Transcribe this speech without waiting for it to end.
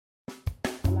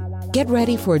Get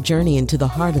ready for a journey into the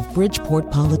heart of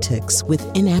Bridgeport politics with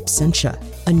In Absentia,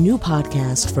 a new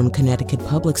podcast from Connecticut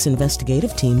Public's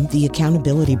investigative team, The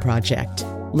Accountability Project.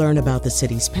 Learn about the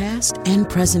city's past and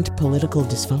present political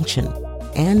dysfunction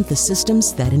and the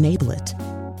systems that enable it.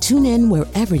 Tune in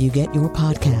wherever you get your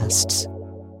podcasts.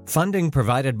 Funding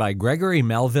provided by Gregory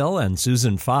Melville and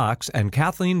Susan Fox and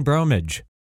Kathleen Bromage.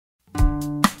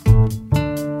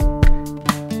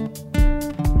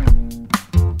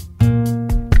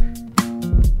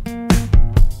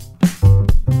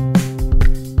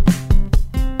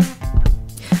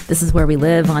 This is Where We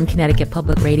Live on Connecticut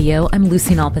Public Radio. I'm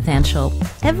Lucy Nalpathanchel.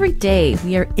 Every day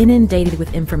we are inundated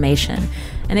with information,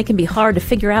 and it can be hard to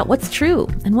figure out what's true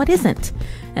and what isn't.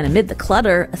 And amid the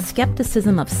clutter, a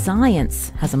skepticism of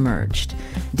science has emerged.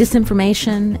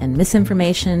 Disinformation and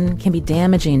misinformation can be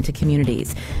damaging to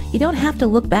communities. You don't have to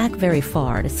look back very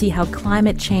far to see how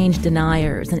climate change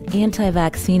deniers and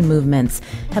anti-vaccine movements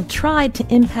have tried to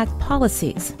impact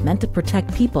policies meant to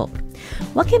protect people.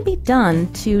 What can be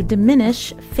done to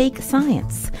diminish fake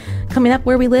science? Coming up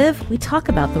Where We Live, we talk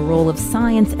about the role of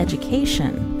science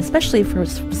education, especially for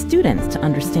students to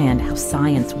understand how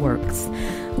science works.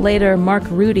 Later, Mark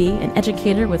Rudy, an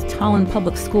educator with Tolland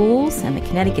Public Schools and the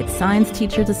Connecticut Science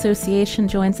Teachers Association,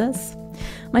 joins us.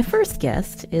 My first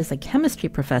guest is a chemistry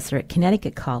professor at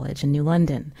Connecticut College in New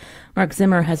London. Mark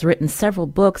Zimmer has written several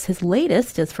books. His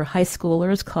latest is for high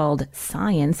schoolers called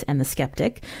Science and the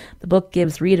Skeptic. The book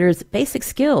gives readers basic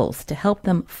skills to help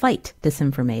them fight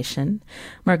disinformation.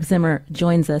 Mark Zimmer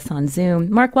joins us on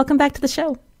Zoom. Mark, welcome back to the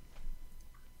show.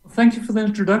 Thank you for the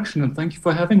introduction, and thank you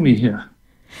for having me here.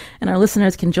 And our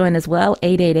listeners can join as well,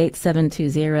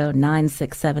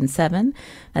 888-720-9677.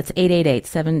 That's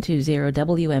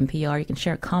 888-720-WNPR. You can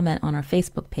share a comment on our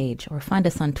Facebook page or find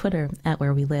us on Twitter at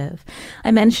Where We Live.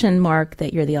 I mentioned, Mark,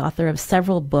 that you're the author of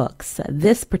several books.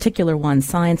 This particular one,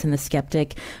 Science and the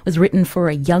Skeptic, was written for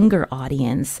a younger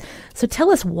audience. So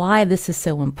tell us why this is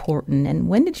so important, and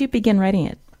when did you begin writing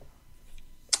it?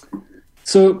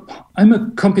 So I'm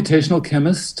a computational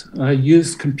chemist. I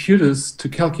use computers to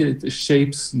calculate the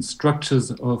shapes and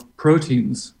structures of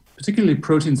proteins, particularly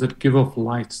proteins that give off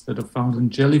light that are found in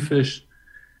jellyfish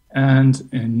and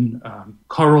in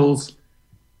corals.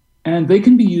 And they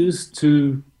can be used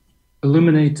to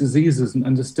illuminate diseases and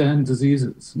understand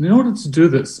diseases. And in order to do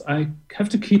this, I have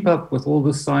to keep up with all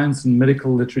the science and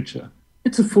medical literature.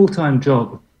 It's a full-time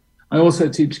job. I also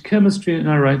teach chemistry and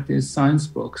I write these science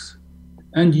books.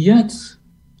 And yet,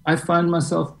 I find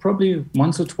myself probably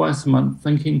once or twice a month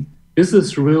thinking, is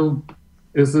this real?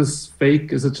 Is this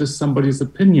fake? Is it just somebody's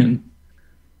opinion?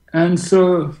 And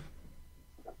so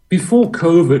before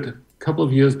COVID, a couple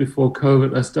of years before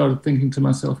COVID, I started thinking to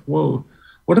myself, whoa,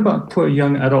 what about poor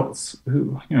young adults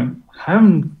who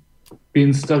haven't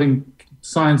been studying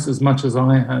science as much as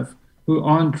I have, who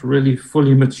aren't really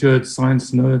fully matured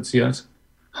science nerds yet?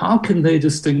 How can they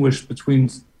distinguish between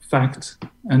fact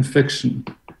and fiction?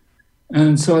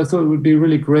 And so I thought it would be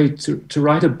really great to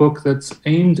write a book that's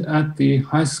aimed at the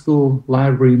high school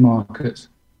library market,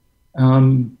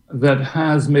 that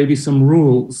has maybe some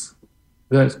rules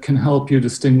that can help you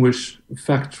distinguish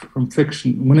fact from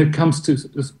fiction when it comes to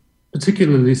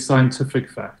particularly scientific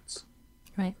facts.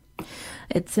 Right.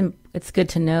 It's good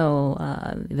to know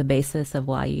the basis of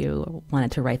why you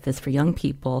wanted to write this for young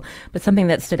people. But something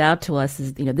that stood out to us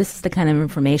is, this is the kind of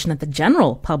information that the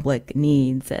general public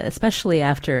needs, especially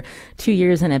after 2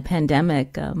 years in a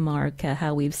pandemic, Mark,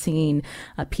 how we've seen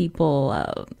people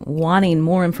wanting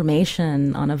more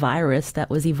information on a virus that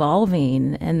was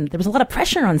evolving. And there was a lot of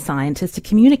pressure on scientists to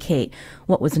communicate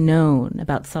what was known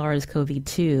about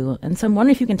SARS-CoV-2. And so I'm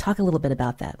wondering if you can talk a little bit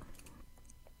about that.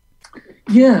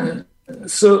 Yeah.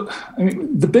 So,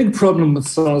 the big problem with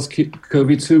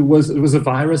SARS-CoV-2 was it was a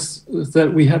virus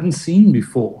that we hadn't seen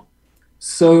before.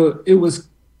 So it was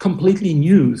completely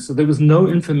new. So there was no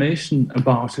information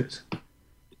about it.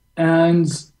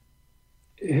 And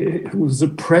it was a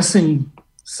pressing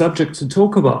subject to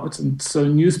talk about. And so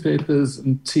newspapers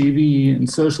and TV and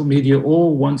social media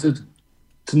all wanted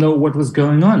to know what was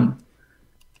going on.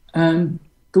 And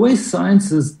the way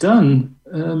science is done,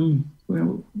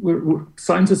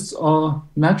 scientists are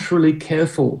naturally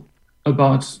careful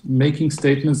about making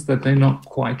statements that they're not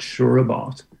quite sure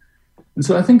about. And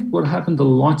so I think what happened a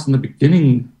lot in the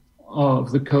beginning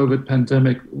of the COVID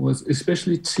pandemic was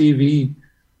especially TV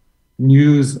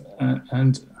news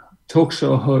and talk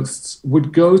show hosts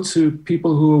would go to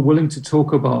people who were willing to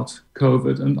talk about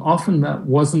COVID. And often that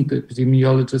wasn't the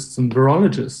epidemiologists and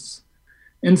virologists.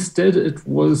 Instead, it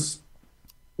was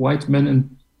white men in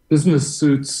business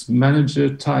suits,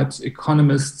 manager types,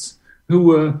 economists who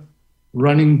were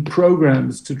running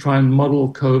programs to try and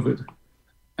model COVID.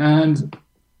 And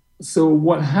so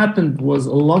what happened was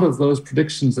a lot of those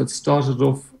predictions that started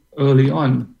off early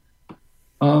on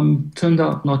turned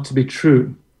out not to be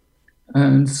true.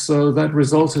 And so that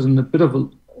resulted in a bit of a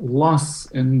loss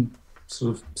in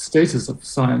sort of status of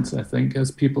science, I think,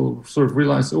 as people sort of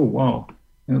realized, oh, wow,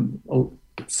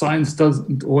 science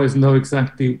doesn't always know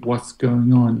exactly what's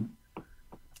going on.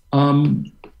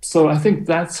 So I think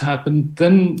that's happened.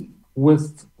 Then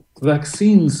with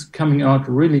vaccines coming out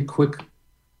really quick,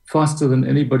 faster than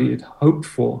anybody had hoped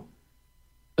for,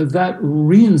 that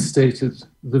reinstated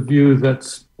the view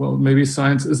that, well, maybe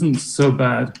science isn't so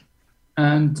bad.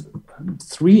 And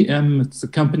 3M, it's the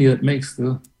company that makes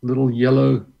the little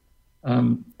yellow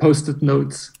Post-it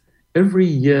notes. Every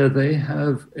year they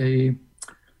have a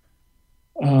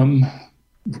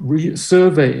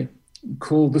survey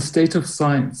called The State of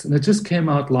Science, and it just came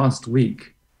out last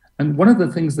week. And one of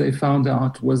the things they found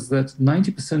out was that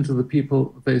 90% of the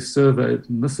people they surveyed,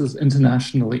 and this is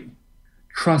internationally,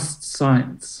 trust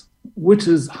science, which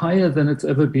is higher than it's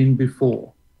ever been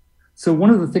before. So one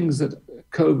of the things that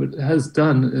COVID has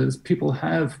done is people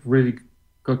have really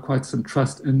got quite some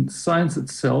trust in science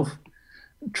itself.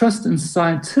 Trust in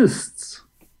scientists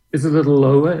is a little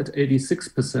lower at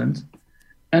 86%.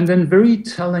 And then very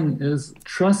telling is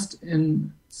trust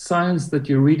in science that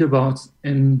you read about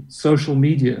in social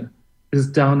media is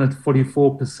down at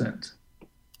 44%.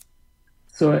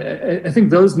 So I think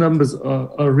those numbers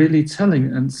are really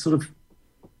telling and sort of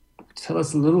tell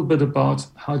us a little bit about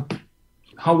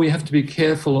how we have to be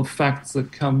careful of facts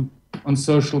that come on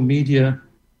social media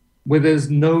where there's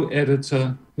no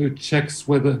editor who checks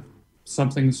whether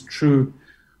something's true,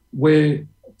 where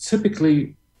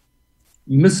typically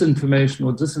misinformation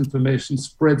or disinformation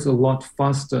spreads a lot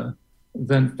faster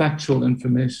than factual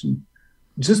information,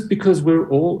 just because we're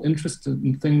all interested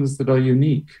in things that are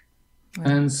unique. Right.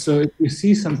 And so if we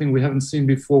see something we haven't seen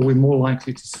before, we're more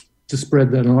likely to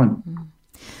spread that on. Mm.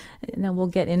 Now we'll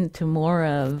get into more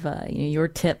of your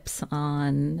tips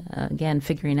on, again,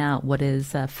 figuring out what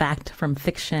is fact from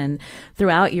fiction.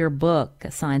 Throughout your book,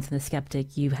 Science and the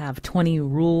Skeptic, you have 20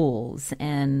 rules.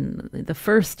 And the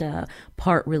first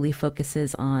part really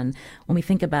focuses on when we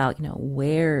think about,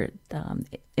 where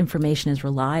information is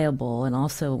reliable, and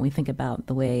also when we think about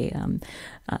the way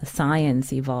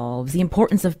science evolves, the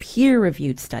importance of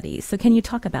peer-reviewed studies. So can you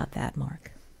talk about that,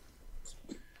 Mark?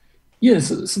 Yes.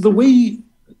 So the way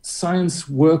science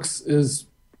works is,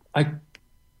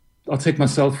 I'll take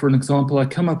myself for an example. I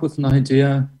come up with an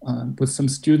idea with some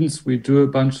students. We do a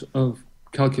bunch of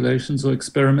calculations or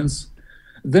experiments.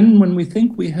 Then when we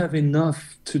think we have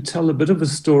enough to tell a bit of a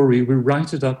story, we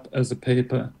write it up as a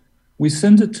paper. We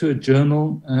send it to a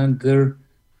journal, and there are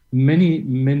many,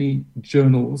 many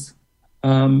journals.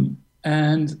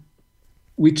 And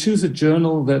we choose a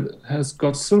journal that has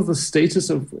got sort of the status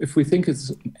of, if we think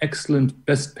it's an excellent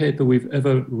best paper we've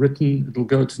ever written, it'll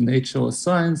go to Nature or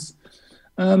Science,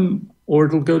 or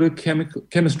it'll go to a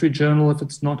chemistry journal if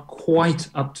it's not quite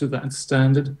up to that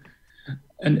standard.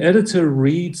 An editor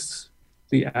reads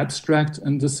the abstract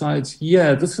and decides,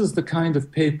 yeah, this is the kind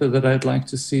of paper that I'd like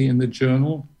to see in the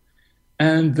journal,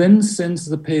 and then sends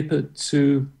the paper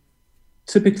to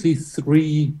typically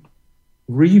 3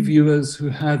 reviewers who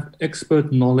have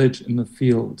expert knowledge in the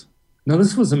field. Now,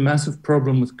 this was a massive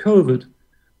problem with COVID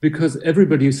because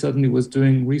everybody suddenly was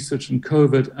doing research in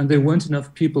COVID, and there weren't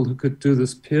enough people who could do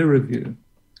this peer review.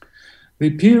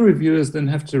 The peer reviewers then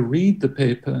have to read the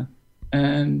paper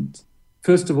and,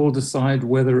 first of all, decide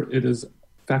whether it is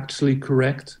factually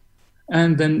correct,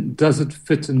 and then does it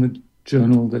fit in the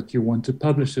journal that you want to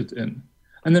publish it in.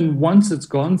 And then once it's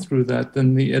gone through that,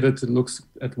 then the editor looks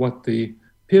at what the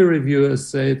peer reviewers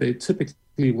say. They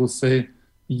typically will say,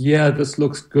 yeah, this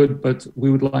looks good, but we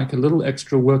would like a little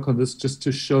extra work on this just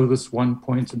to show this one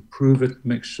point and prove it,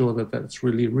 make sure that that's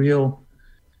really real.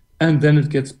 And then it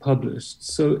gets published.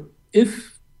 So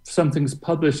if something's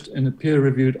published in a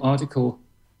peer-reviewed article,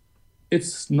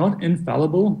 it's not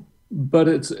infallible, but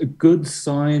it's a good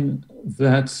sign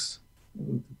that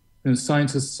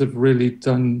scientists have really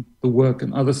done the work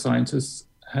and other scientists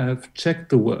have checked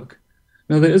the work.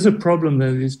 Now, there is a problem. There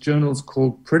are these journals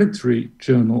called predatory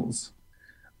journals,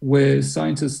 where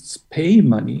scientists pay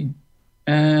money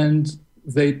and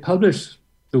they publish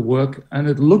the work, and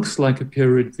it looks like a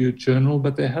peer-reviewed journal,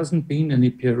 but there hasn't been any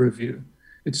peer review.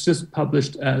 It's just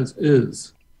published as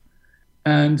is.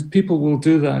 And people will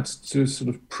do that to sort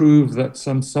of prove that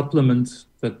some supplement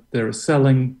that they're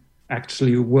selling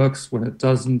actually works when it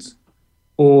doesn't,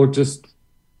 or just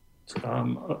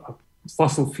a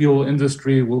fossil fuel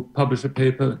industry will publish a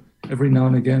paper every now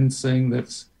and again saying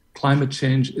that climate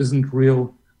change isn't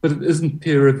real, but it isn't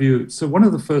peer-reviewed. So one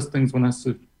of the first things one has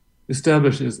to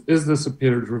establish is this a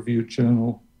peer-reviewed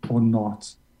journal or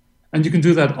not? And you can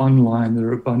do that online. There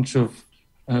are a bunch of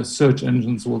search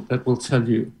engines that will tell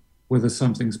you whether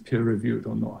something's peer-reviewed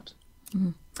or not.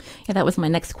 Mm-hmm. Yeah, that was my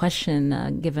next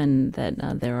question, given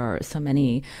that there are so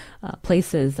many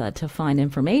places to find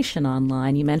information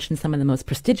online. You mentioned some of the most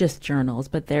prestigious journals,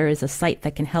 but there is a site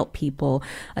that can help people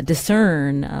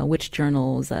discern which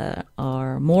journals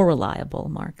are more reliable,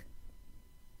 Mark.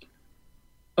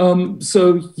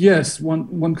 So yes,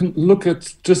 one can look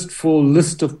at just for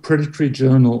list of predatory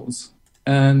journals.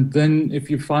 And then if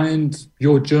you find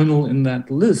your journal in that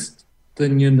list,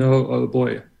 then you know, oh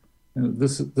boy,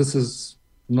 this is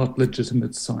not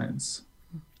legitimate science.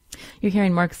 You're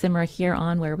hearing Mark Zimmer here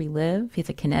on Where We Live. He's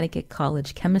a Connecticut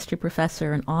College chemistry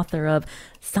professor and author of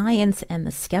Science and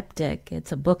the Skeptic.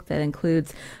 It's a book that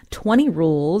includes 20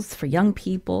 rules for young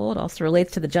people. It also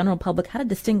relates to the general public how to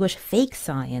distinguish fake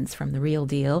science from the real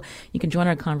deal. You can join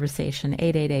our conversation,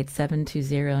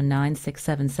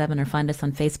 888-720-9677, or find us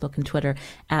on Facebook and Twitter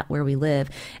at Where We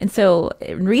Live. And so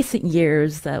in recent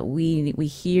years, we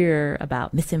hear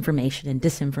about misinformation and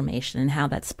disinformation and how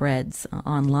that spreads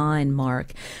online,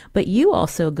 Mark. But you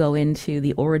also go into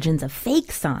the origins of fake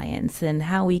science and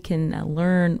how we can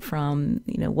learn from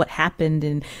what happened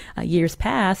in years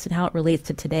past and how it relates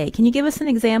to today. Can you give us an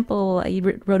example?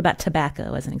 You wrote about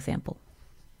tobacco as an example.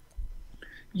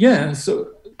 Yeah,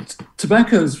 so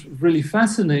tobacco is really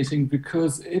fascinating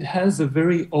because it has a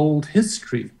very old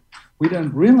history. We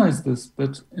don't realize this,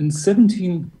 but in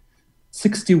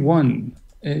 1761,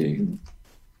 a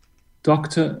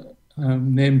doctor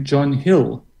named John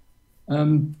Hill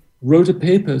wrote a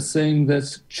paper saying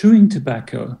that chewing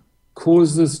tobacco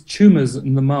causes tumors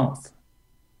in the mouth.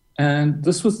 And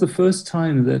this was the first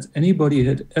time that anybody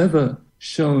had ever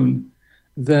shown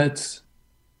that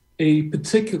a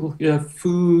particular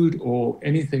food or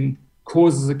anything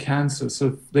causes a cancer.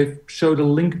 So they showed a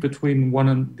link between one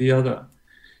and the other.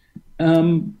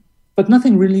 But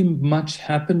nothing really much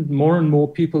happened. More and more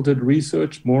people did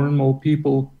research. More and more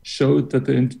people showed that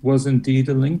there was indeed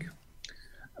a link.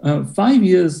 5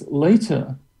 years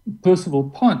later,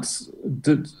 Percival Potts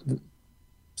did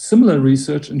similar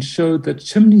research and showed that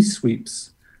chimney sweeps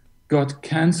got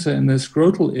cancer in their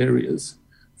scrotal areas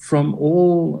from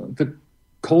all the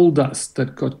coal dust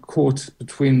that got caught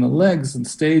between the legs and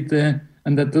stayed there,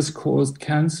 and that this caused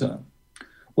cancer.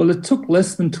 Well, it took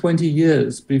less than 20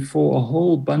 years before a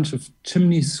whole bunch of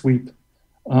chimney sweep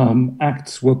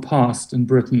acts were passed in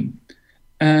Britain.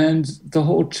 And the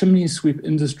whole chimney sweep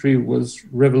industry was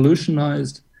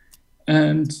revolutionized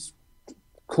and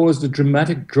caused a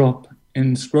dramatic drop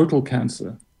in scrotal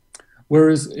cancer.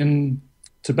 Whereas in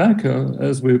tobacco,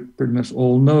 as we pretty much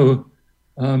all know,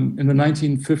 in the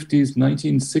 1950s,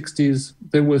 1960s,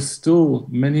 there were still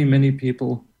many, many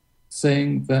people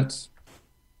saying that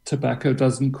tobacco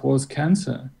doesn't cause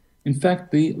cancer. In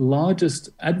fact, the largest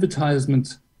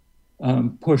advertisement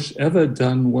push ever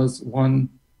done was one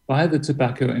by the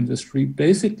tobacco industry,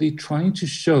 basically trying to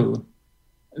show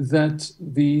that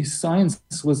the science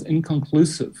was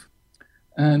inconclusive.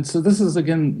 And so this is,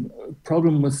 again, a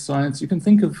problem with science. You can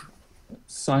think of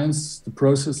science, the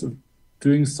process of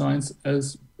doing science,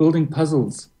 as building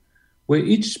puzzles, where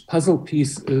each puzzle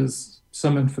piece is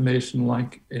some information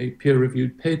like a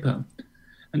peer-reviewed paper.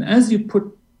 And as you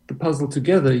put the puzzle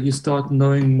together, you start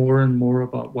knowing more and more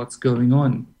about what's going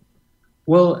on.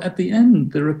 Well, at the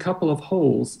end, there are a couple of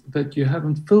holes that you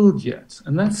haven't filled yet.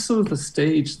 And that's sort of the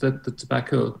stage that the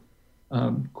tobacco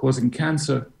causing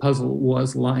cancer puzzle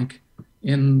was like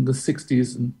in the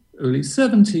 60s and early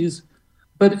 70s.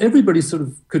 But everybody sort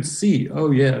of could see,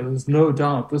 oh yeah, there's no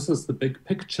doubt, this is the big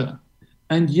picture.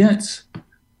 And yet,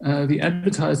 the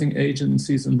advertising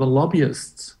agencies and the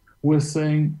lobbyists were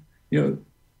saying,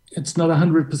 it's not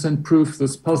 100% proof,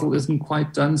 this puzzle isn't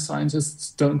quite done,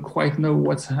 scientists don't quite know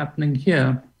what's happening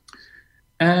here.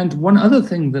 And one other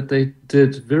thing that they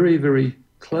did very, very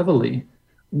cleverly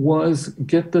was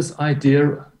get this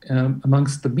idea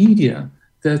amongst the media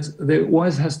that there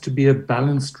always has to be a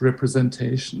balanced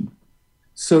representation.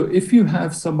 So if you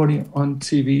have somebody on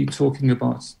TV talking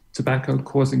about tobacco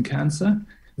causing cancer,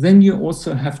 then you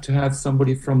also have to have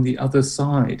somebody from the other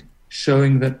side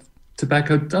showing that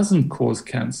tobacco doesn't cause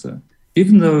cancer,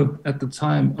 even though at the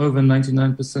time over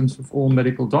 99% of all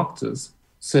medical doctors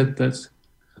said that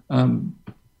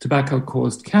tobacco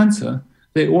caused cancer.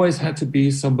 There always had to be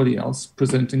somebody else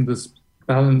presenting this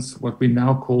balance, what we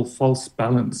now call false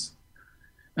balance.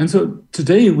 And so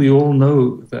today we all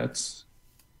know that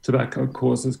tobacco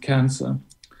causes cancer.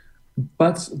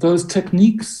 But those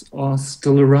techniques are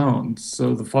still around.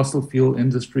 So the fossil fuel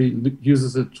industry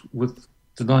uses it with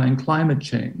denying climate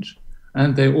change.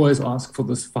 And they always ask for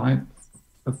this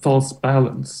false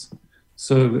balance.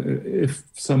 So if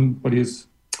somebody is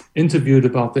interviewed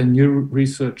about their new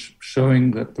research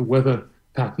showing that the weather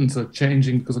patterns are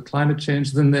changing because of climate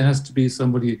change, then there has to be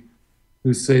somebody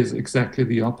who says exactly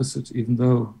the opposite, even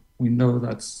though we know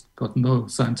that's got no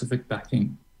scientific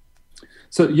backing.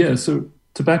 So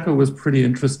tobacco was pretty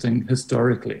interesting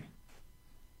historically.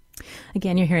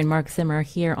 Again, you're hearing Mark Zimmer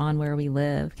here on Where We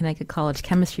Live, Connecticut College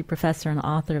chemistry professor and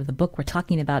author of the book we're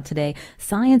talking about today,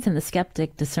 Science and the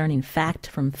Skeptic, Discerning Fact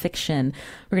from Fiction.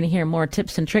 We're going to hear more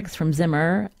tips and tricks from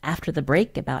Zimmer after the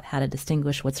break about how to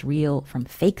distinguish what's real from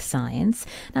fake science.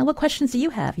 Now, what questions do you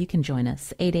have? You can join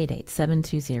us,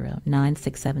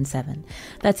 888-720-9677.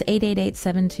 That's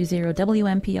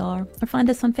 888-720-WNPR, or find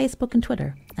us on Facebook and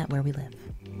Twitter at Where We Live.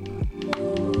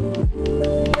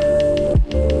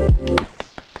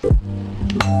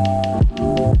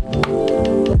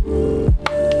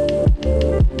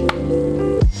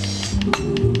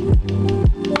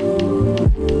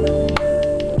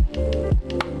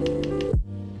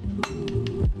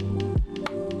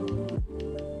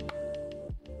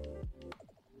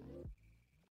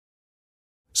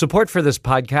 Support for this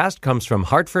podcast comes from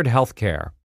Hartford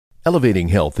Healthcare. Elevating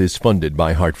Health is funded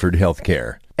by Hartford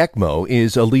Healthcare. ECMO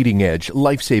is a leading-edge,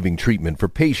 life-saving treatment for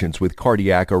patients with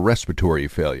cardiac or respiratory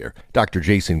failure. Dr.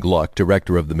 Jason Gluck,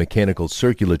 director of the Mechanical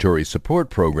Circulatory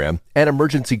Support Program and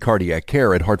Emergency Cardiac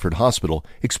Care at Hartford Hospital,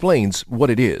 explains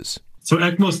what it is. So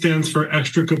ECMO stands for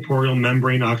extracorporeal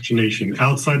membrane oxygenation,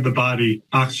 outside the body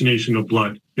oxygenation of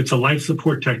blood. It's a life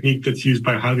support technique that's used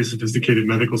by highly sophisticated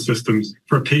medical systems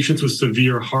for patients with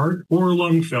severe heart or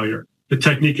lung failure. The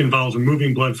technique involves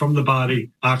removing blood from the body,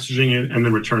 oxygenating it, and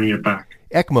then returning it back.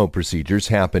 ECMO procedures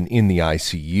happen in the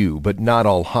ICU, but not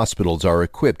all hospitals are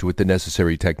equipped with the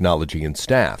necessary technology and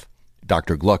staff.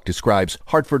 Dr. Gluck describes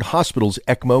Hartford Hospital's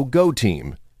ECMO Go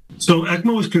team. So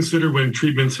ECMO is considered when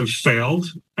treatments have failed,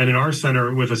 and in our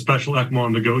center with a special ECMO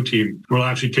on the Go team, we'll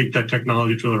actually take that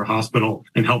technology to their hospital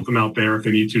and help them out there if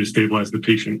they need to stabilize the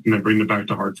patient and then bring them back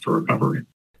to Hartford for recovery.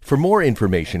 For more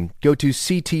information, go to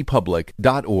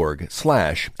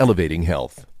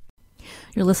ctpublic.org/elevatinghealth.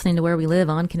 You're listening to Where We Live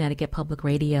on Connecticut Public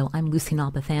Radio. I'm Lucy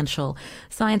Nalpathanchel.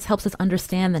 Science helps us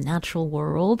understand the natural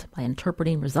world by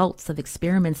interpreting results of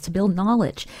experiments to build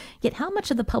knowledge. Yet how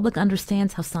much of the public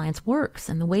understands how science works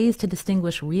and the ways to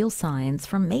distinguish real science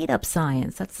from made-up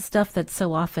science? That's the stuff that's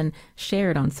so often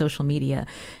shared on social media.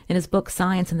 In his book,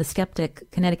 Science and the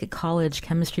Skeptic, Connecticut College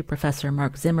chemistry professor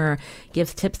Mark Zimmer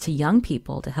gives tips to young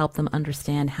people to help them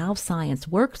understand how science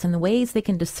works and the ways they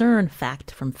can discern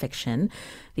fact from fiction.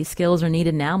 These skills are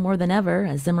needed now more than ever.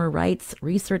 As Zimmer writes,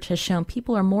 research has shown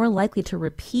people are more likely to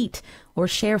repeat or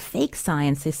share fake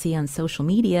science they see on social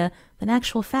media than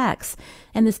actual facts.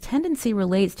 And this tendency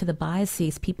relates to the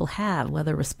biases people have,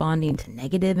 whether responding to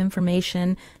negative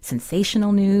information,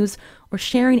 sensational news, or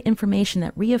sharing information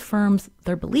that reaffirms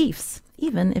their beliefs,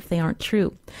 even if they aren't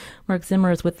true. Mark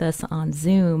Zimmer is with us on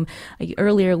Zoom.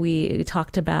 Earlier we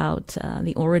talked about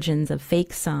the origins of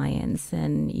fake science,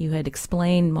 and you had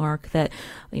explained, Mark, that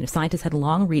scientists had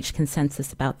long reached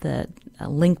consensus about the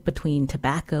link between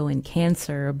tobacco and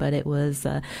cancer, but it was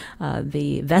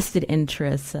the vested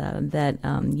interests that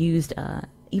used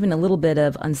even a little bit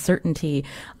of uncertainty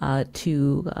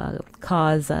to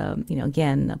cause,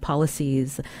 again,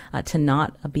 policies to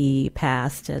not be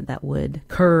passed that would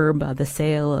curb the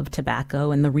sale of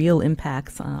tobacco and the real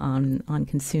impacts on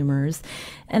consumers.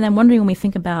 And I'm wondering, when we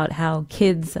think about how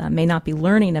kids may not be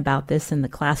learning about this in the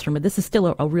classroom, but this is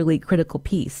still a really critical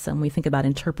piece when we think about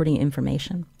interpreting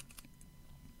information.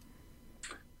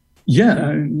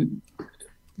 Yeah,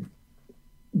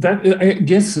 that I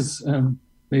guess is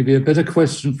maybe a better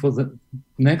question for the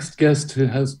next guest who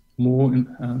has more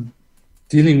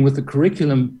dealing with the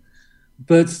curriculum.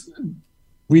 But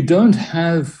we don't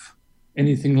have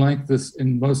anything like this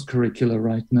in most curricula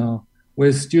right now,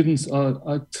 where students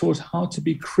are taught how to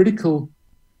be critical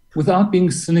without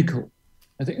being cynical.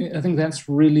 I think that's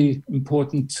really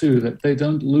important too, that they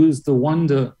don't lose the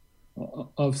wonder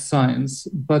of science,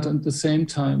 but at the same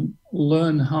time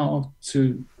learn how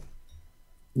to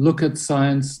look at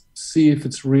science, see if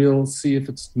it's real, see if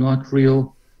it's not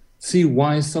real, see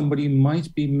why somebody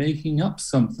might be making up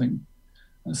something.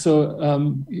 So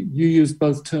you used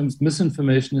both terms,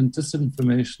 misinformation and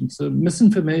disinformation. So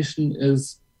misinformation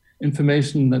is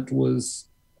information that was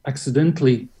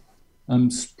accidentally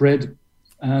spread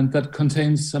and that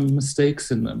contains some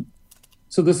mistakes in them.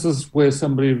 So this is where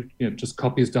somebody just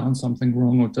copies down something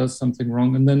wrong or does something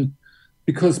wrong, and then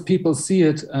because people see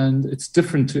it and it's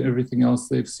different to everything else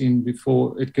they've seen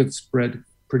before, it gets spread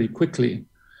pretty quickly.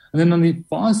 And then on the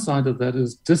far side of that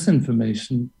is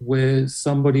disinformation, where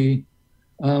somebody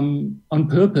on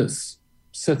purpose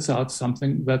sets out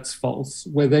something that's false,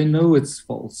 where they know it's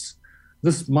false.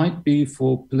 This might be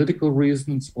for political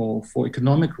reasons or for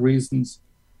economic reasons.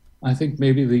 I think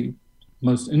maybe the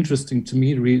most interesting to me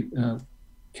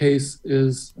case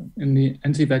is in the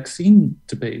anti-vaccine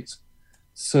debate.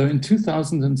 So in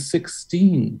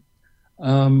 2016,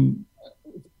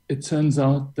 it turns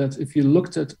out that if you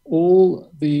looked at all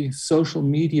the social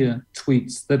media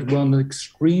tweets that were on the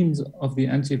extremes of the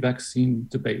anti-vaccine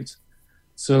debate,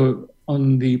 so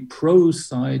on the pro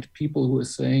side, people who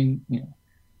are saying,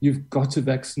 you've got to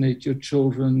vaccinate your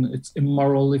children, it's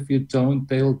immoral if you don't,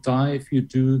 they'll die if you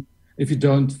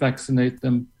don't vaccinate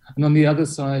them. And on the other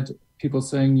side, people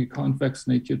saying you can't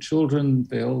vaccinate your children,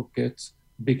 they'll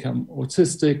become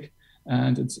autistic,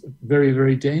 and it's very,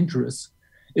 very dangerous.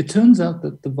 It turns out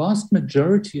that the vast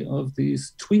majority of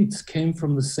these tweets came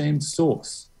from the same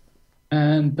source.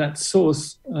 And that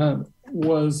source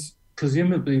was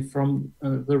presumably from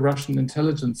the Russian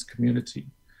intelligence community.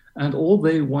 And all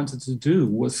they wanted to do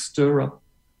was stir up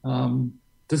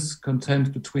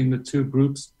discontent between the two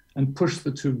groups and push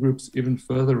the two groups even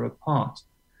further apart.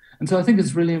 And so I think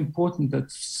it's really important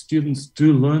that students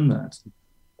do learn that.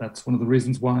 That's one of the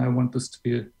reasons why I want this to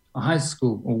be a high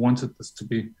school, or wanted this to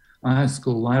be a high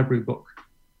school library book,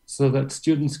 so that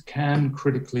students can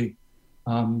critically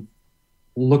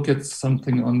look at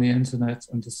something on the internet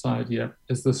and decide,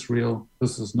 is this real?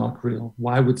 This is not real.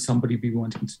 Why would somebody be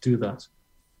wanting to do that?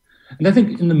 And I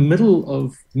think in the middle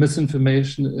of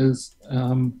misinformation is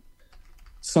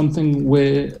something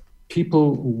where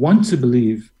people want to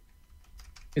believe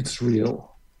it's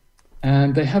real,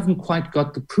 and they haven't quite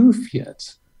got the proof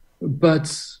yet.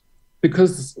 But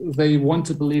because they want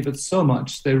to believe it so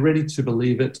much, they're ready to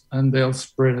believe it, and they'll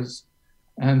spread it.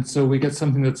 And so we get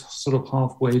something that's sort of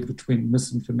halfway between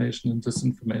misinformation and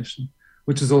disinformation,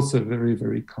 which is also very,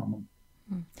 very common.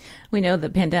 We know the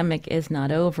pandemic is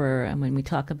not over, and when we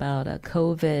talk about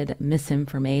COVID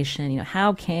misinformation,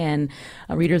 how can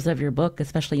readers of your book,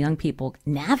 especially young people,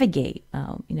 navigate,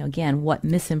 again, what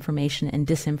misinformation and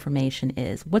disinformation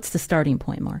is? What's the starting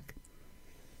point, Mark?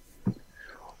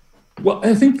 Well,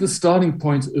 I think the starting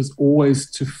point is always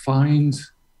to find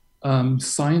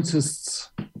scientists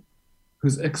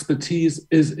whose expertise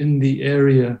is in the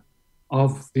area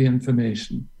of the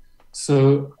information.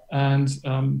 So, and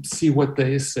see what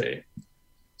they say.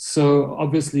 So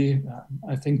obviously,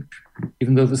 I think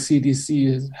even though the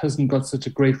CDC hasn't got such a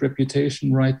great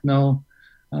reputation right now,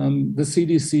 the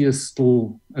CDC is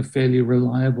still a fairly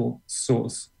reliable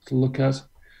source to look at.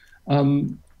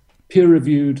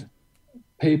 Peer-reviewed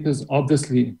papers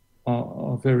obviously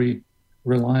are very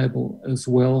reliable as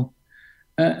well.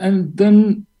 And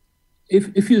then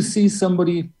if you see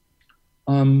somebody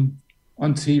on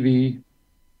TV,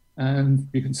 and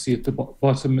you can see at the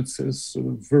bottom it says sort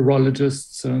of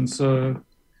virologist so-and-so,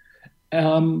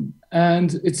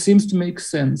 and it seems to make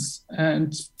sense,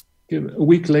 and a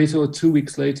week later or 2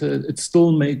 weeks later it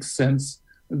still makes sense,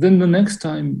 then the next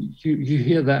time you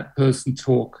hear that person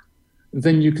talk,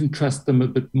 then you can trust them a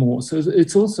bit more. So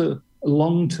it's also a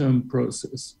long-term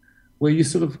process where you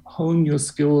sort of hone your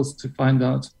skills to find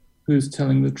out who's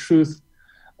telling the truth.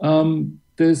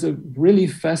 There's a really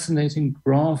fascinating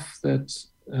graph that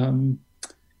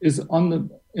is on the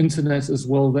internet as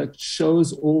well that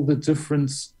shows all the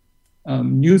different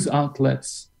news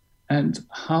outlets and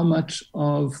how much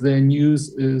of their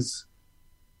news is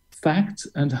fact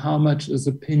and how much is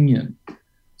opinion.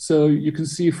 So you can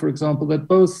see, for example, that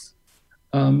both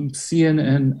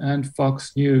CNN and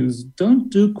Fox News don't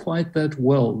do quite that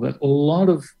well, that a lot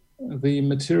of the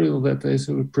material that they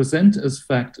sort of present as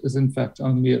fact is in fact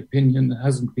only opinion that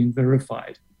hasn't been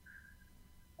verified.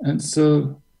 And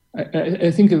so I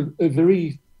think a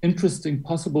very interesting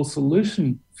possible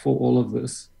solution for all of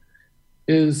this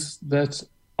is that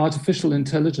artificial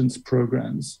intelligence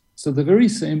programs, so the very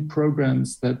same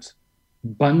programs that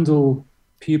bundle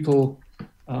people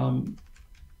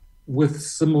with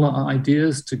similar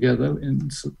ideas together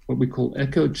in what we call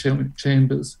echo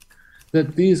chambers,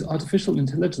 that these artificial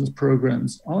intelligence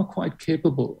programs are quite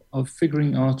capable of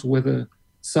figuring out whether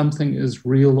something is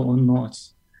real or not.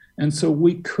 And so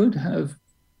we could have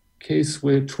a case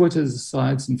where Twitter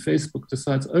decides and Facebook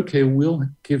decides, okay, we'll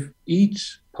give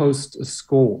each post a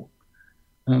score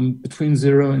between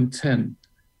 0 and 10.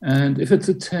 And if it's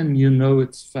a 10, you know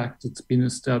it's fact, it's been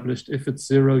established. If it's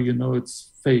 0, you know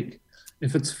it's fake.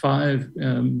 If it's 5,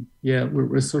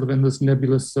 we're sort of in this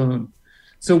nebulous zone.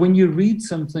 So when you read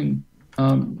something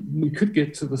we could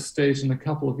get to the stage in a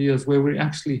couple of years where we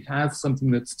actually have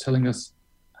something that's telling us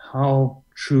how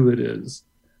true it is.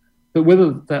 But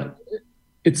whether that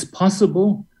it's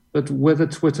possible, but whether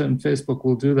Twitter and Facebook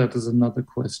will do that is another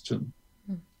question.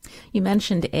 You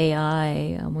mentioned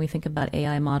AI. When we think about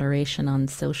AI moderation on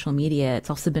social media, it's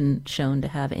also been shown to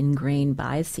have ingrained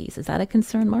biases. Is that a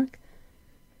concern, Mark?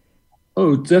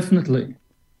 Oh, definitely.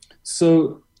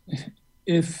 So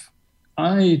if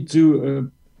I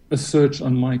do a search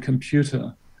on my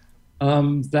computer,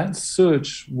 that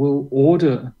search will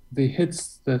order the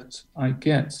hits that I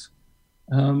get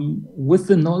with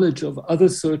the knowledge of other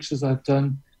searches I've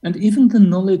done, and even the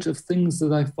knowledge of things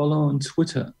that I follow on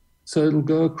Twitter. So it'll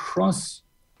go across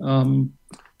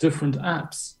different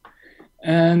apps,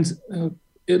 and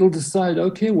it'll decide,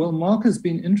 okay, well, Mark has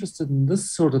been interested in this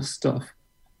sort of stuff,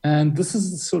 and this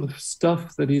is the sort of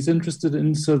stuff that he's interested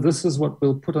in, so this is what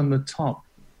we'll put on the top.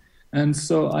 And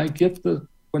so I get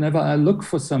whenever I look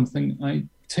for something, I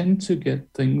tend to get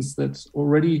things that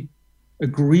already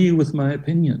agree with my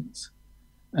opinions.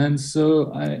 And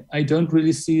so I don't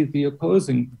really see the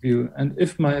opposing view. And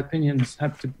if my opinions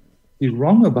have to be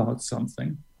wrong about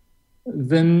something,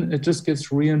 then it just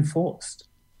gets reinforced.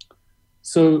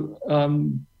 So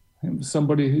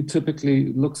somebody who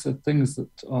typically looks at things that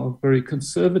are very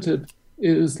conservative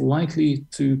is likely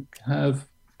to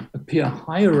appear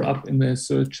higher up in their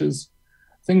searches,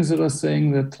 things that are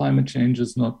saying that climate change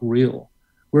is not real.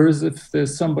 Whereas if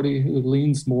there's somebody who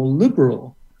leans more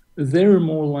liberal, they're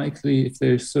more likely, if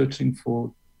they're searching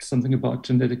for something about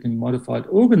genetically modified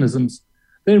organisms,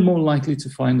 they're more likely to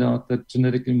find out that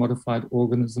genetically modified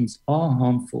organisms are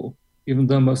harmful, even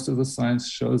though most of the science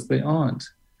shows they aren't.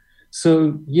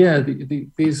 So yeah,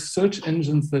 these search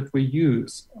engines that we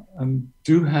use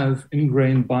do have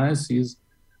ingrained biases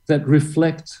that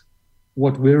reflect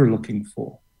what we're looking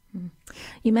for.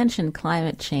 You mentioned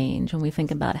climate change. When we think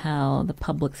about how the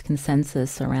public's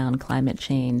consensus around climate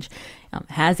change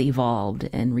has evolved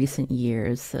in recent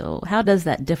years, so how does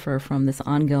that differ from this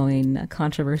ongoing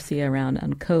controversy around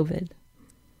COVID?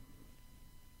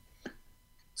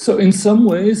 So in some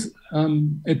ways,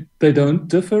 they don't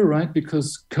differ, right?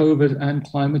 Because COVID and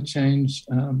climate change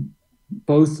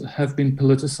both have been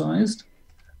politicized.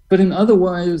 But in other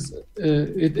ways,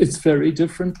 it's very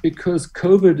different because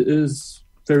COVID is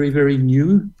very, very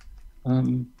new,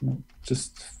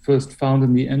 just first found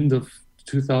in the end of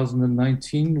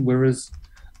 2019, whereas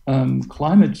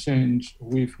climate change,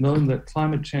 we've known that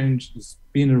climate change has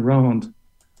been around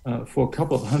for a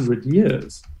couple of 100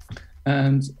 years.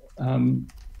 And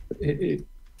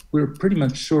we're pretty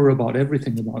much sure about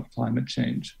everything about climate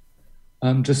change,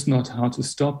 just not how to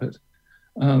stop it.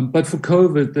 But for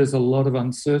COVID, there's a lot of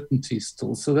uncertainty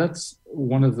still. So that's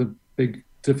one of the big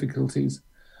difficulties.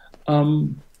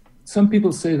 Some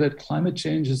people say that climate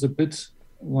change is a bit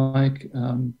like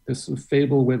this sort of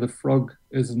fable where the frog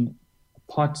is in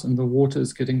a pot and the water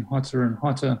is getting hotter and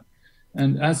hotter.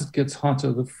 And as it gets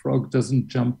hotter, the frog doesn't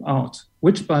jump out,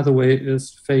 which, by the way,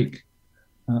 is fake.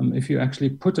 If you actually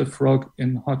put a frog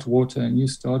in hot water and you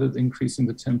started increasing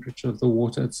the temperature of the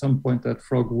water, at some point that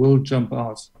frog will jump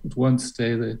out. It won't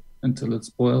stay there until it's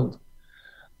boiled.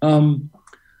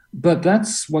 But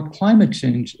that's what climate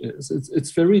change is.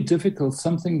 It's very difficult.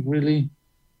 Something really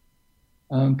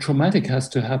traumatic has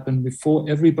to happen before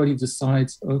everybody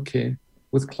decides, okay,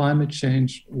 with climate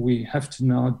change, we have to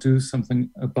now do something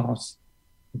about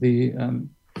the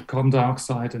carbon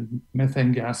dioxide and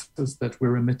methane gases that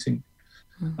we're emitting.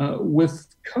 With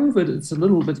COVID, it's a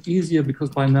little bit easier because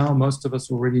by now most of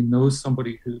us already know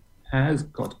somebody who has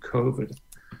got COVID.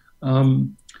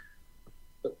 And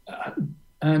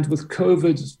with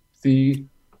COVID, the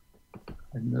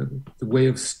way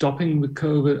of stopping the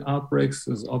COVID outbreaks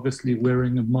is obviously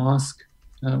wearing a mask,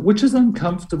 which is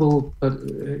uncomfortable, but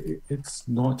it's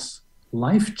not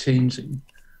life-changing.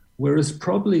 Whereas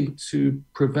probably to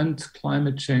prevent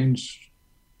climate change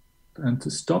and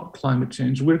to stop climate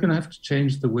change, we're going to have to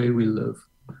change the way we live.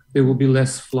 There will be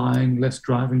less flying, less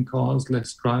driving cars,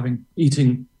 less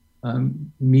eating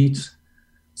meat.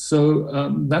 So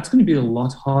that's going to be a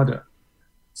lot harder.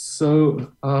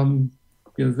 So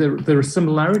there are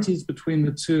similarities between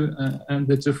the two and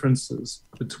the differences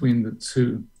between the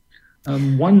two.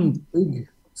 One big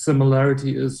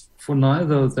similarity is for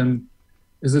neither of them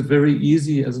is it very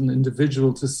easy as an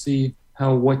individual to see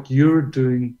how what you're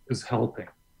doing is helping.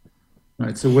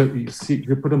 Right, so whether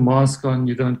you put a mask on,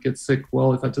 you don't get sick.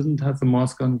 Well, if I didn't have the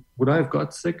mask on, would I have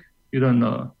got sick? You don't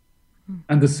know.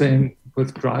 And the same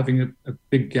with driving a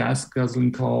big gas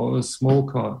guzzling car or a small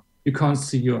car. You can't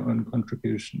see your own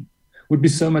contribution. It would be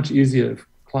so much easier if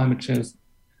climate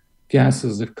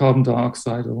gases, if carbon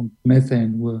dioxide or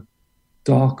methane were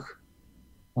dark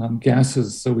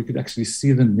gases, so we could actually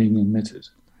see them being emitted.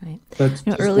 Right. But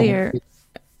earlier,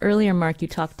 Mark, you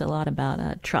talked a lot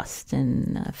about trust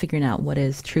and figuring out what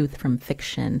is truth from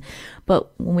fiction.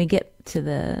 But when we get to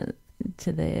the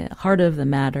heart of the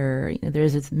matter,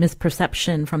 there's this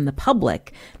misperception from the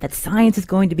public that science is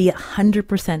going to be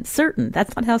 100% certain.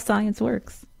 That's not how science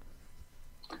works.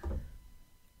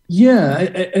 Yeah,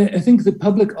 I think the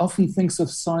public often thinks of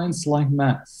science like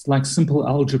math, like simple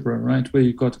algebra, right? Where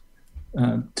you've got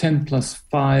 10 plus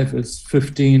 5 is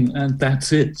 15, and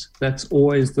that's it. That's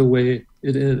always the way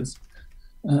it is.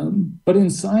 But in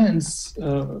science,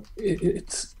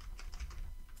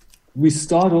 we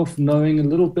start off knowing a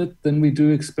little bit, then we do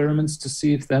experiments to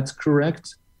see if that's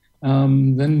correct.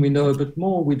 Then we know a bit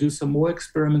more, we do some more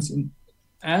experiments, and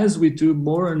as we do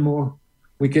more and more,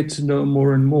 we get to know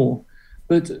more and more.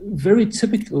 But very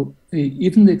typically,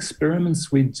 even the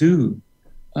experiments we do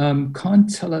can't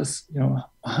tell us,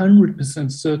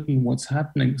 100% certain what's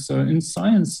happening. So in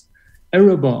science,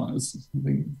 error bars,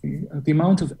 the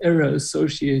amount of error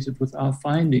associated with our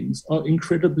findings are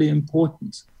incredibly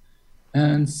important.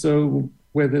 And so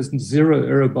where there's 0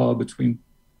 error bar between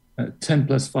 10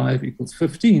 plus 5 equals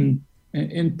 15,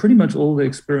 in pretty much all the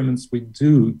experiments we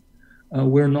do,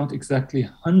 we're not exactly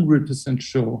 100%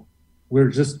 sure. We're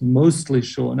just mostly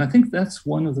sure. And I think that's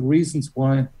one of the reasons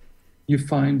why you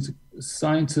find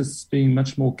scientists being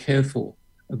much more careful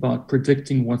about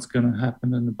predicting what's going to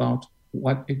happen and about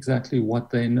what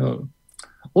they know.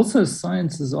 Also,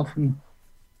 science is often,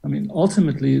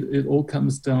 ultimately it all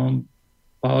comes down,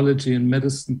 biology and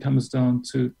medicine comes down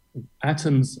to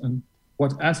atoms and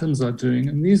what atoms are doing.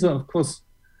 And these are, of course,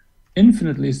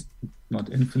 not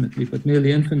infinitely, but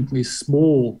nearly infinitely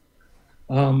small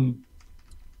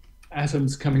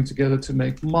atoms coming together to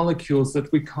make molecules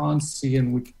that we can't see,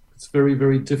 and it's very,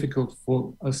 very difficult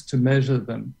for us to measure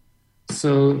them.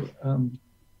 So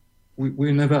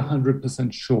we're never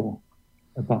 100% sure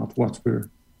about what we're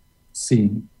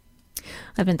seeing.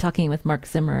 I've been talking with Mark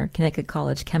Zimmer, Connecticut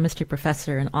College chemistry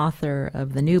professor and author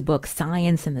of the new book,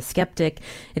 Science and the Skeptic.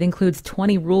 It includes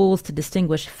 20 rules to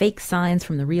distinguish fake science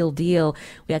from the real deal.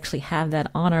 We actually have that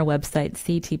on our website,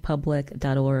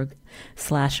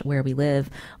 ctpublic.org/wherewelive.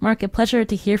 Mark, a pleasure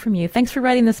to hear from you. Thanks for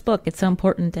writing this book. It's so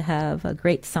important to have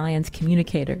great science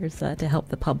communicators to help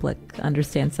the public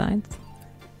understand science.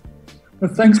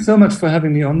 Well, thanks so much for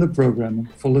having me on the program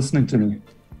and for listening to me.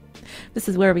 This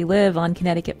is Where We Live on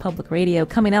Connecticut Public Radio.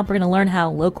 Coming up, we're going to learn how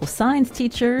local science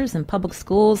teachers and public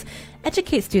schools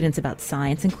educate students about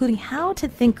science, including how to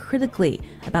think critically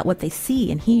about what they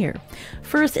see and hear.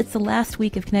 First, it's the last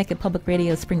week of Connecticut Public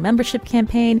Radio's spring membership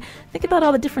campaign. Think about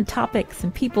all the different topics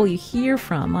and people you hear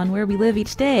from on Where We Live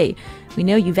each day. We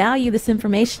know you value this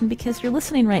information because you're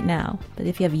listening right now. But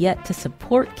if you have yet to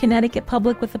support Connecticut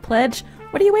Public with a pledge,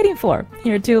 what are you waiting for?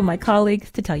 Here are two of my colleagues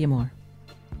to tell you more.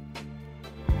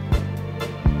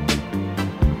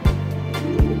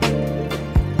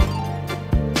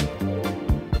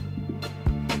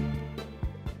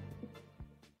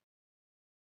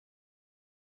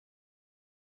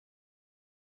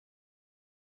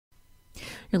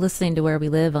 You're listening to Where We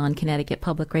Live on Connecticut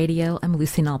Public Radio. I'm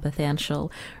Lucy Nalpathanchel.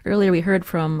 Earlier we heard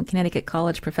from Connecticut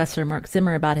College professor Mark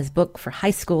Zimmer about his book for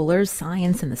high schoolers,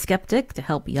 Science and the Skeptic, to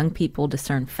help young people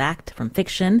discern fact from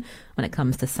fiction when it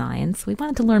comes to science. We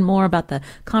wanted to learn more about the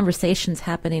conversations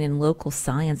happening in local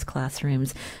science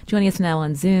classrooms. Joining us now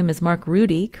on Zoom is Mark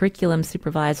Rudy, Curriculum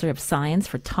Supervisor of Science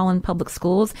for Tolland Public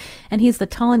Schools, and he's the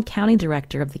Tolland County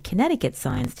Director of the Connecticut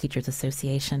Science Teachers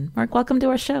Association. Mark, welcome to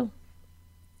our show.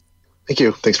 Thank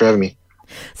you. Thanks for having me.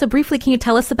 So briefly, can you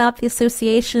tell us about the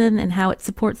association and how it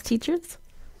supports teachers?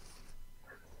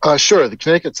 Sure. The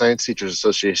Connecticut Science Teachers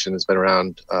Association has been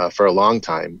around for a long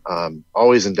time,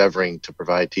 always endeavoring to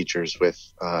provide teachers with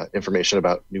information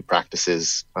about new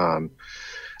practices and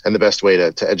the best way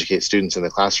to educate students in the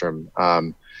classroom.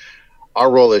 Our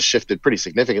role has shifted pretty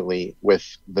significantly with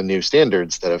the new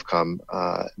standards that have come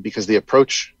because the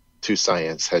approach to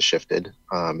science has shifted.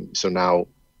 So now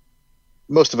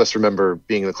most of us remember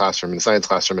being in the classroom, in the science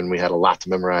classroom, and we had a lot to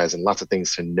memorize and lots of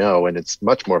things to know. And it's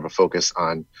much more of a focus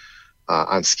on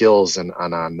skills and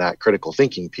on that critical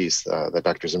thinking piece that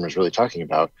Dr. Zimmer is really talking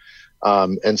about.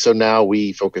 And so now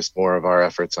we focus more of our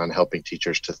efforts on helping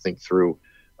teachers to think through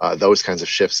those kinds of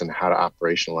shifts and how to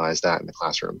operationalize that in the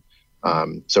classroom.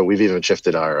 So we've even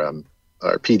shifted our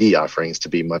PD offerings to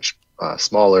be much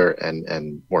smaller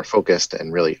and more focused,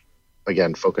 and really,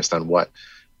 again, focused on what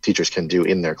teachers can do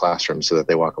in their classroom so that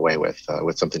they walk away with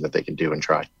something that they can do and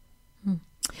try.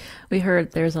 We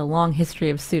heard there's a long history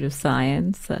of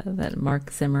pseudoscience that Mark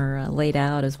Zimmer laid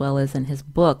out, as well as in his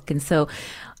book. And so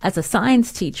as a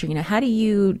science teacher, how do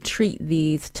you treat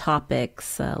these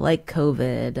topics like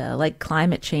COVID, like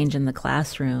climate change in the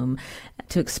classroom,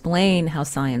 to explain how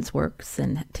science works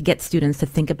and to get students to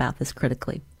think about this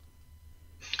critically?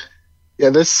 Yeah,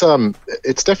 this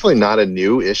it's definitely not a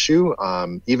new issue.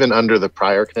 Even under the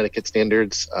prior Connecticut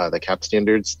standards, the CAP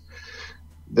standards,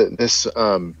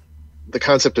 the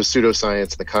concept of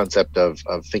pseudoscience, the concept of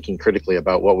thinking critically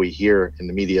about what we hear in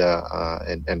the media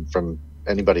and from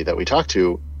anybody that we talk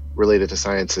to related to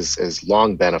science has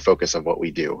long been a focus of what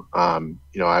we do.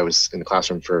 I was in the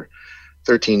classroom for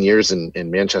 13 years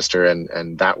in Manchester,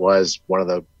 and that was one of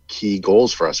the key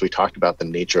goals for us. We talked about the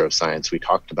nature of science. We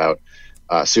talked about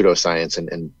pseudoscience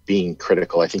and being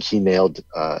critical. I think he nailed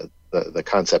the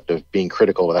concept of being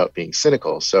critical without being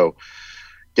cynical. So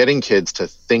getting kids to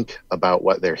think about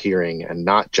what they're hearing and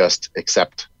not just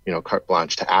accept, carte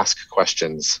blanche, to ask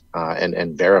questions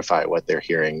and verify what they're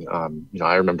hearing.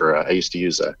 I remember I used to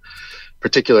use a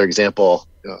particular example.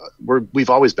 We've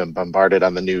always been bombarded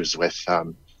on the news with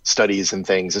studies and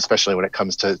things, especially when it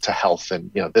comes to health. And,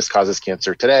 this causes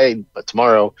cancer today, but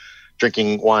tomorrow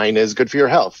drinking wine is good for your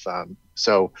health.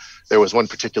 So there was one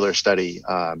particular study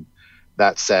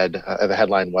that said, the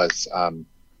headline was,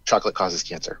 chocolate causes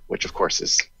cancer, which of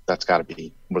course that's got to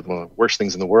be one of the worst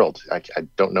things in the world. I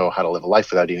don't know how to live a life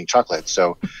without eating chocolate.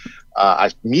 So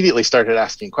I immediately started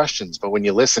asking questions. But when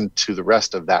you listen to the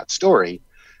rest of that story,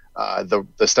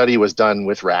 the study was done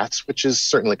with rats, which is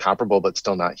certainly comparable, but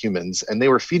still not humans. And they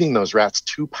were feeding those rats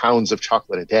 2 pounds of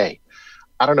chocolate a day.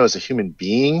 I don't know as a human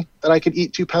being that I could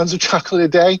eat 2 pounds of chocolate a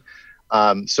day.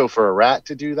 So for a rat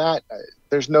to do that,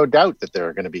 there's no doubt that there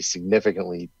are going to be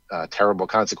significantly terrible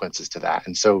consequences to that.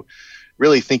 And so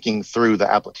really thinking through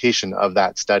the application of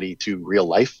that study to real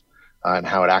life and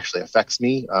how it actually affects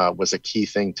me was a key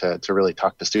thing to really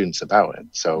talk to students about. And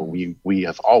so we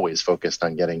have always focused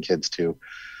on getting kids to,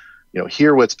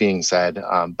 hear what's being said,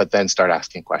 but then start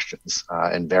asking questions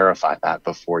and verify that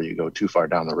before you go too far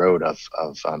down the road of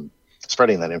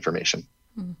spreading that information.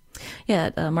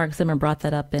 Yeah, Mark Zimmer brought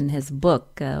that up in his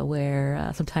book,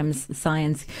 where sometimes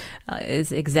science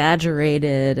is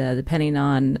exaggerated depending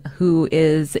on who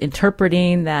is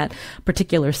interpreting that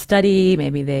particular study.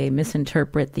 Maybe they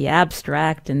misinterpret the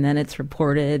abstract, and then it's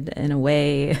reported in a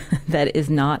way that is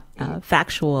not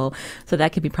factual. So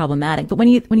that could be problematic. But when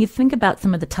you think about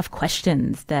some of the tough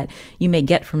questions that you may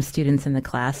get from students in the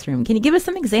classroom, can you give us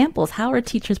some examples? How are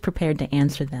teachers prepared to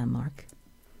answer them, Mark?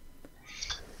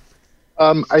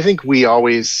 I think we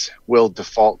always will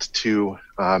default to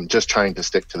just trying to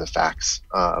stick to the facts.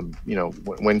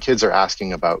 When kids are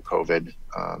asking about COVID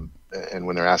and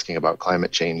when they're asking about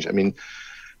climate change,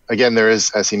 again, there is,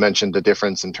 as he mentioned, a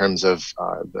difference in terms of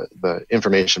the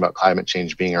information about climate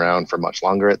change being around for much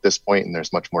longer at this point, and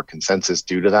there's much more consensus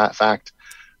due to that fact.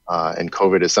 And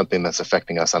COVID is something that's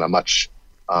affecting us on a much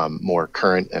more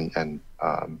current and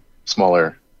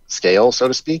smaller scale, so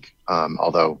to speak,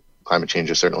 although climate change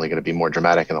is certainly going to be more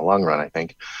dramatic in the long run, I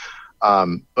think.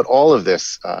 But all of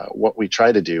this, what we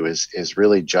try to do is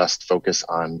really just focus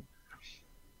on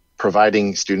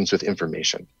providing students with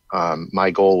information.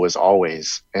 My goal was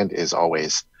always and is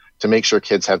always to make sure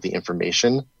kids have the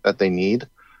information that they need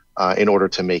in order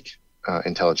to make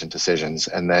intelligent decisions.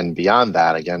 And then beyond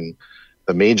that, again,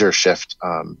 the major shift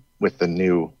with the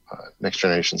new next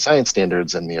generation science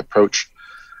standards and the approach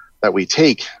that we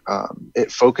take,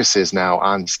 it focuses now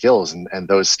on skills, and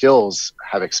those skills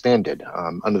have expanded.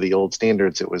 Under the old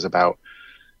standards, it was about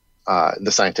the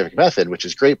scientific method, which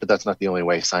is great, but that's not the only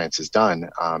way science is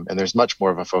done. And there's much more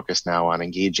of a focus now on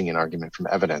engaging in argument from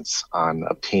evidence, on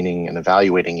obtaining and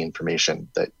evaluating information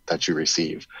that you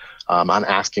receive, on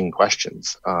asking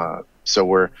questions. So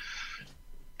we're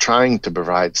trying to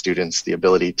provide students the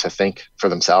ability to think for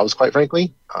themselves, quite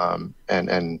frankly,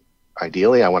 and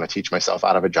ideally, I want to teach myself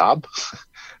out of a job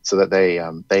so that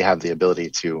they have the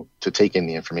ability to take in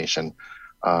the information.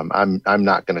 I'm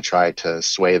not going to try to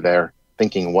sway their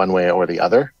thinking one way or the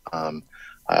other. I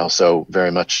also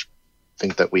very much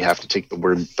think that we have to take the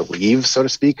word believe, so to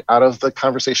speak, out of the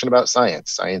conversation about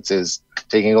science. Science is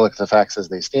taking a look at the facts as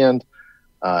they stand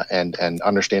and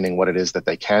understanding what it is that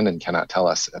they can and cannot tell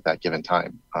us at that given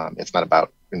time. It's not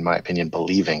about, in my opinion,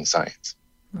 believing science.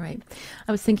 Right.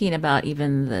 I was thinking about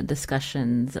even the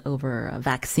discussions over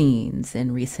vaccines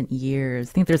in recent years.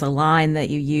 I think there's a line that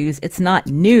you use, it's not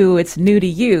new, it's new to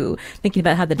you. Thinking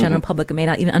about how the general public may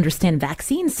not even understand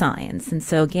vaccine science. And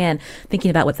so again, thinking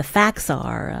about what the facts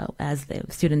are as the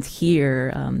students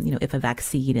hear, if a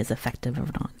vaccine is effective or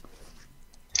not.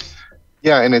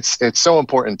 Yeah, and it's so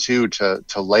important too to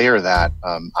layer that.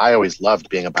 I always loved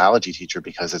being a biology teacher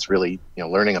because it's really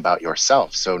learning about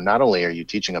yourself. So not only are you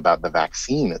teaching about the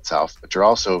vaccine itself, but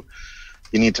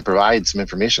you need to provide some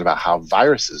information about how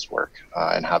viruses work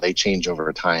and how they change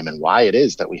over time, and why it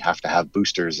is that we have to have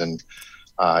boosters and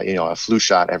a flu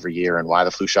shot every year, and why the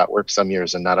flu shot works some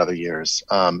years and not other years,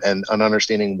 and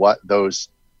understanding what those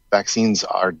vaccines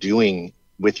are doing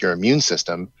with your immune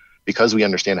system. Because we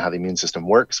understand how the immune system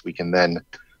works, we can then,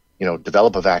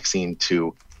 develop a vaccine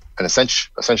to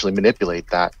essentially manipulate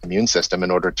that immune system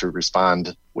in order to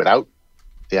respond without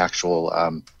the actual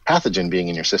pathogen being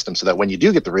in your system, so that when you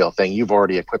do get the real thing, you've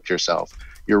already equipped yourself,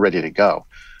 you're ready to go.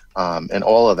 And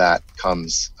all of that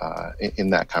comes in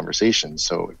that conversation.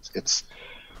 So it's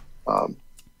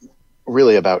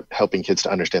really about helping kids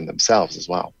to understand themselves as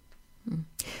well.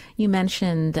 You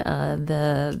mentioned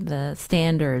the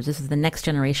standards. This is the next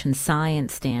generation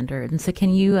science standard. And so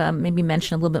can you maybe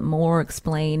mention a little bit more,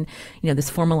 explain, this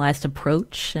formalized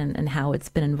approach and how it's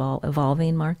been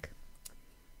evolving, Mark?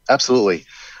 Absolutely.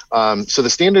 So the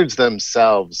standards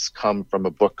themselves come from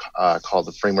a book called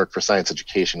The Framework for Science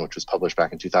Education, which was published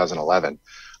back in 2011,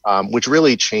 which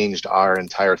really changed our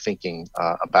entire thinking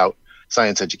about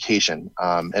science education.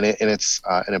 And it's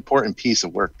an important piece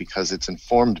of work because it's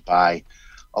informed by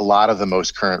a lot of the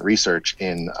most current research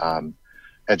in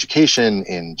education,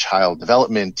 in child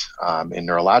development, in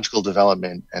neurological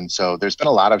development. And so there's been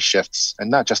a lot of shifts,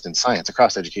 and not just in science,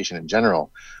 across education in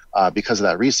general, because of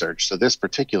that research. So this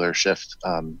particular shift,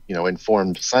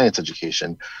 informed science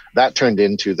education. That turned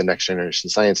into the Next Generation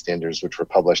Science Standards, which were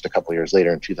published a couple of years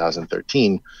later in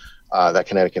 2013, that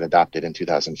Connecticut adopted in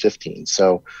 2015.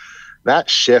 So that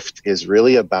shift is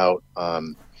really about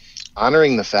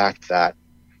honoring the fact that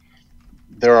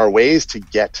there are ways to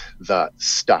get the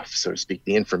stuff, so to speak,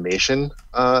 the information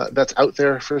that's out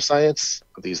there for science.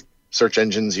 These search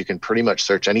engines, you can pretty much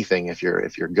search anything if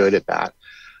you're good at that.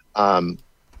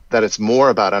 That it's more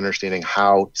about understanding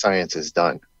how science is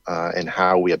done and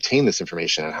how we obtain this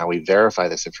information and how we verify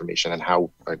this information, and how,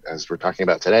 as we're talking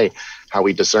about today, how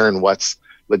we discern what's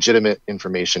legitimate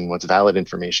information, what's valid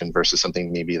information versus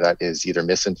something maybe that is either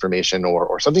misinformation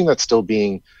or something that's still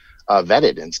being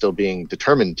vetted and still being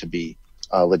determined to be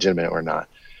legitimate or not.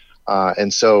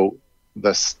 And so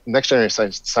the Next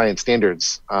Generation Science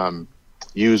Standards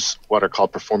use what are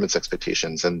called performance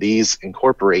expectations, and these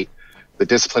incorporate the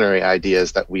disciplinary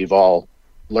ideas that we've all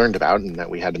learned about and that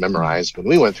we had to memorize when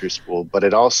we went through school, but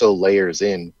it also layers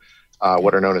in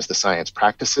what are known as the science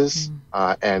practices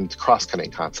and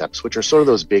cross-cutting concepts, which are sort of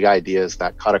those big ideas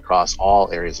that cut across all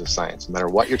areas of science. No matter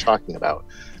what you're talking about,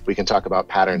 we can talk about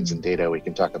patterns and data, we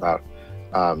can talk about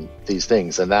these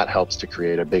things, and that helps to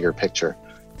create a bigger picture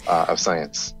of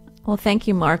science. Well, thank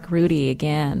you, Mark Rudy,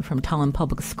 again from Tolland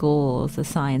Public Schools, a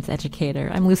science educator.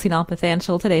 I'm Lucy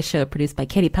Nalpathanchel. Today's show produced by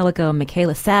Katie Pellico and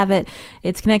Michaela Savitt.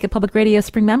 It's Connecticut Public Radio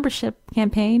Spring Membership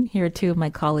Campaign. Here are two of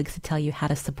my colleagues to tell you how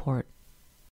to support.